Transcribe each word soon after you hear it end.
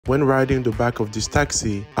When riding the back of this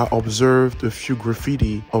taxi, I observed a few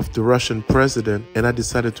graffiti of the Russian president, and I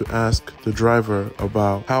decided to ask the driver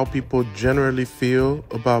about how people generally feel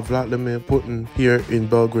about Vladimir Putin here in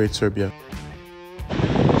Belgrade, Serbia.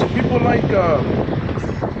 So people like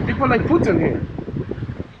Putin here.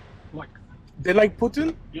 Like? They like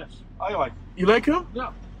Putin? Yes, I like. You like him?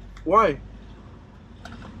 Yeah. Why?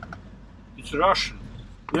 It's Russian.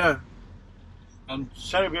 Yeah. And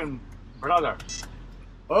Serbian brother.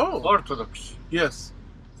 Oh. Orthodox. Yes.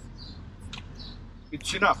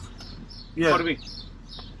 It's enough Yeah. for me.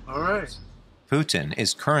 All right. Putin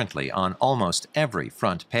is currently on almost every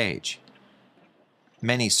front page.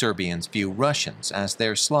 Many Serbians view Russians as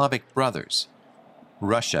their Slavic brothers.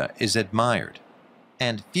 Russia is admired,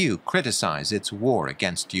 and few criticize its war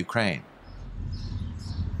against Ukraine.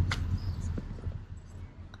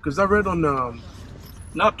 Because I read on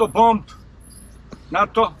NATO bomb.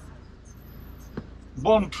 NATO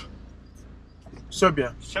bomb.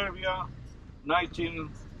 Serbia. Serbia,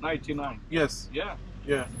 1999. Yes. Yeah.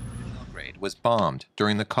 Yeah. Belgrade was bombed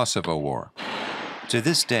during the Kosovo War. To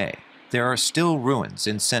this day, there are still ruins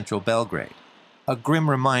in central Belgrade, a grim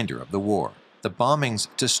reminder of the war. The bombings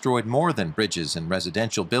destroyed more than bridges and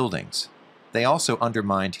residential buildings. They also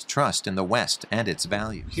undermined trust in the West and its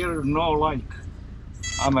values. Here, no like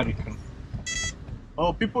American.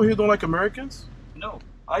 Oh, people here don't like Americans? No,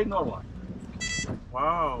 I know like.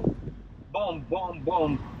 Wow. Bomb, bomb,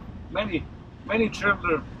 bomb. Many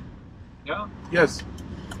children. Yeah. Yes.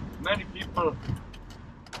 Many people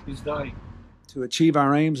is dying. To achieve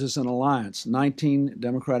our aims as an alliance, 19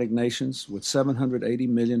 democratic nations with 780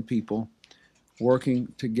 million people working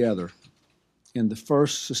together in the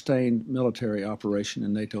first sustained military operation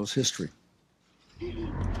in NATO's history.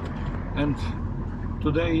 And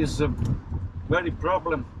today is a very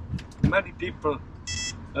problem. Many people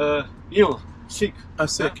ill, sick.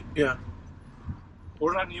 Sick, yeah.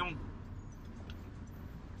 Uranium.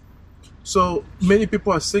 So many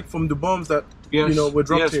people are sick from the bombs that were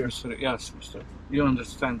dropped here. Mister, yes, mister. You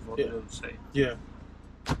understand what Yeah. you say. Yeah.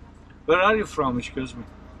 Where are you from, excuse me?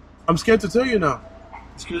 I'm scared to tell you now.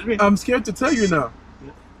 Excuse me? I'm scared to tell you now.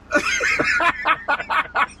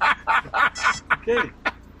 Okay.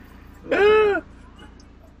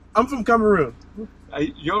 I'm from Cameroon.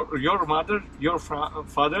 Your mother, your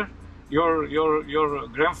father, your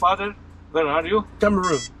grandfather, where are you?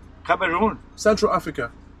 Cameroon. Cameroon. Central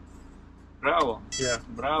Africa. Bravo. Yeah.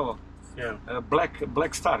 Bravo. Yeah.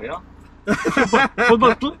 Black Star, yeah?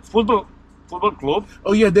 football club.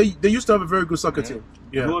 Oh yeah, they used to have a very good soccer team.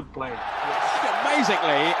 Yeah. Good player.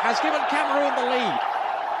 Amazingly, has given Cameroon the lead.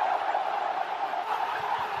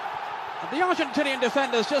 And the Argentinian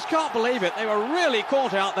defenders just can't believe it. They were really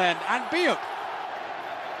caught out then. And Biuk.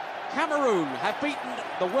 Cameroon have beaten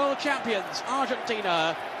the world champions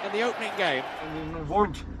Argentina in the opening game. And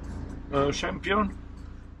world champion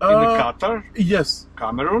in Qatar. Yes.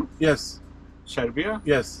 Cameroon. Yes. Serbia.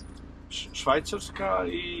 Yes. Švajcarska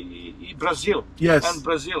i Brazil. Yes. And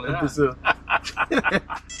Brazil, yeah. Brazil.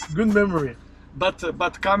 Good memory.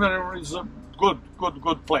 But Cameroon is a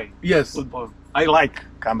good play. Yes. Football. I like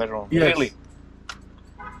Cameroon. Yes. Really.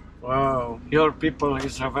 Wow. Your people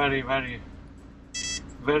is a very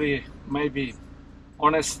maybe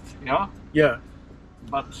honest, yeah. Yeah.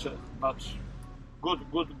 But good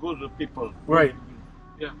people. Right.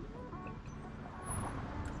 Yeah.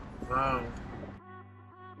 Wow.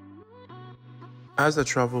 As I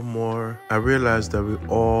travel more, I realize that we're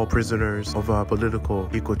all prisoners of our political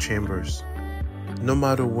echo chambers. No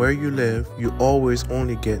matter where you live, you always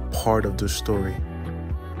only get part of the story.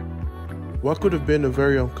 What could have been a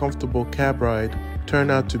very uncomfortable cab ride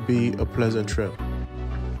turned out to be a pleasant trip.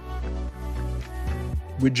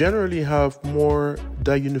 We generally have more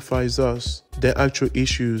that unifies us than actual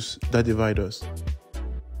issues that divide us.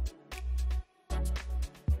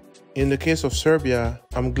 In the case of Serbia,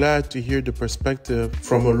 I'm glad to hear the perspective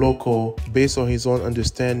from a local based on his own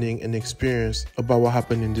understanding and experience about what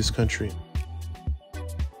happened in this country.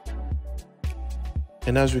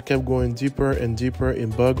 And as we kept going deeper and deeper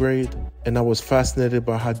in Belgrade, and I was fascinated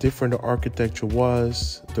by how different the architecture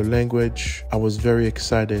was, the language, I was very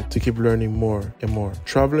excited to keep learning more and more.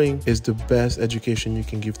 Traveling is the best education you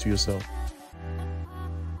can give to yourself.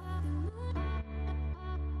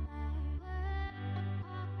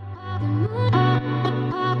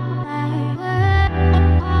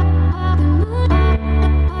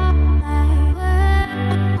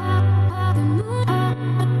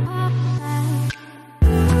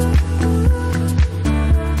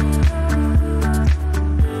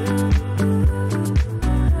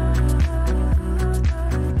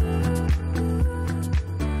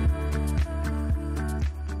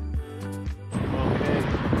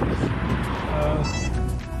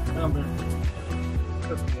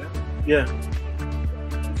 Yeah.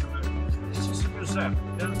 This is a museum.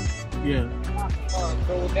 Yeah. Yeah.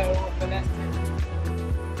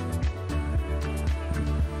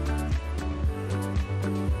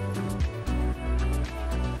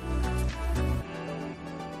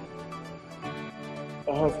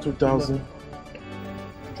 I have 2,000.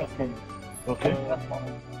 Okay.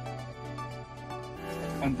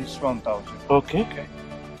 And this 1,000. Okay. Okay.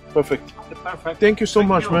 Perfect. Perfect. Thank you so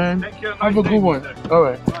much, man. Thank you. Have a good one. All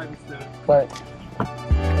right. Bye, Mr. Bye.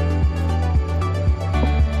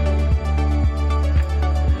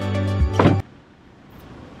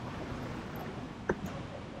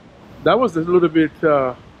 That was a little bit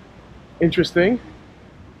interesting.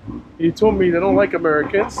 He told me they don't like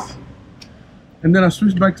Americans. And then I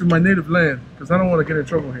switched back to my native land because I don't want to get in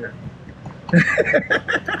trouble here.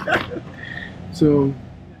 So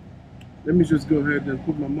let me just go ahead and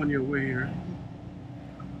put my money away here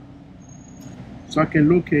so I can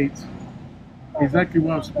locate exactly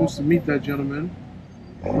where I'm supposed to meet that gentleman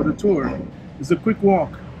for the tour. It's a quick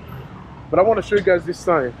walk, but I want to show you guys this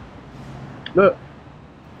sign. Look,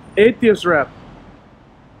 atheist rap.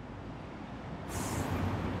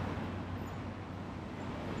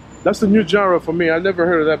 That's a new genre for me. I never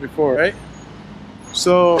heard of that before, right?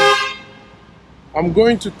 So I'm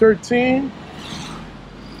going to 13.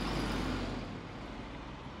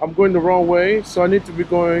 I'm going the wrong way, so I need to be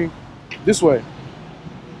going this way.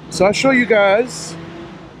 So I'll show you guys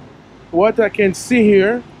what I can see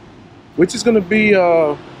here, which is going to be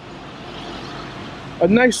a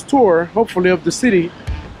nice tour, hopefully, of the city,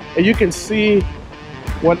 and you can see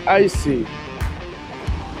what I see.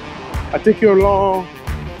 I take you along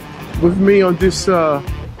with me on this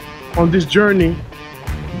journey.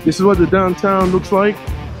 This is what the downtown looks like.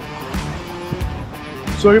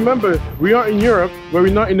 So remember, we are in Europe, where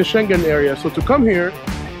we're not in the Schengen area. So to come here,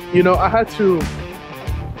 you know, I had to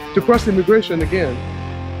cross immigration again.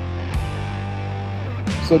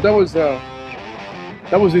 So that was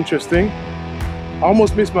interesting. I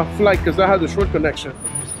almost missed my flight because I had a short connection,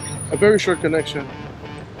 a very short connection,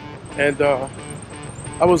 and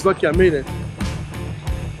I was lucky I made it.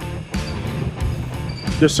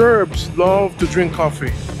 The Serbs love to drink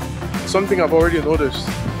coffee, something I've already noticed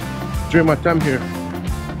during my time here.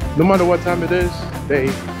 No matter what time it is, they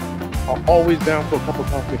are always down for a cup of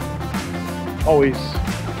coffee. Always.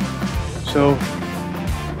 So,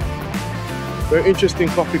 very interesting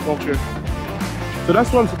coffee culture. So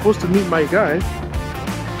that's where I'm supposed to meet my guy.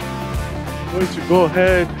 I'm going to go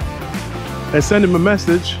ahead and send him a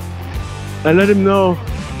message and let him know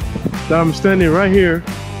that I'm standing right here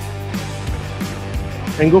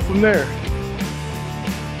and go from there.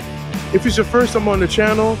 If it's your first time on the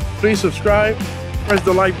channel, please subscribe, press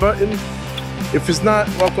the like button. If it's not,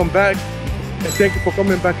 welcome back, and thank you for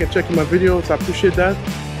coming back and checking my videos. I appreciate that.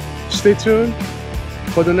 Stay tuned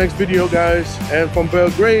for the next video, guys. And from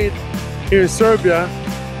Belgrade here in Serbia,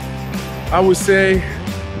 I would say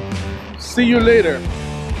see you later.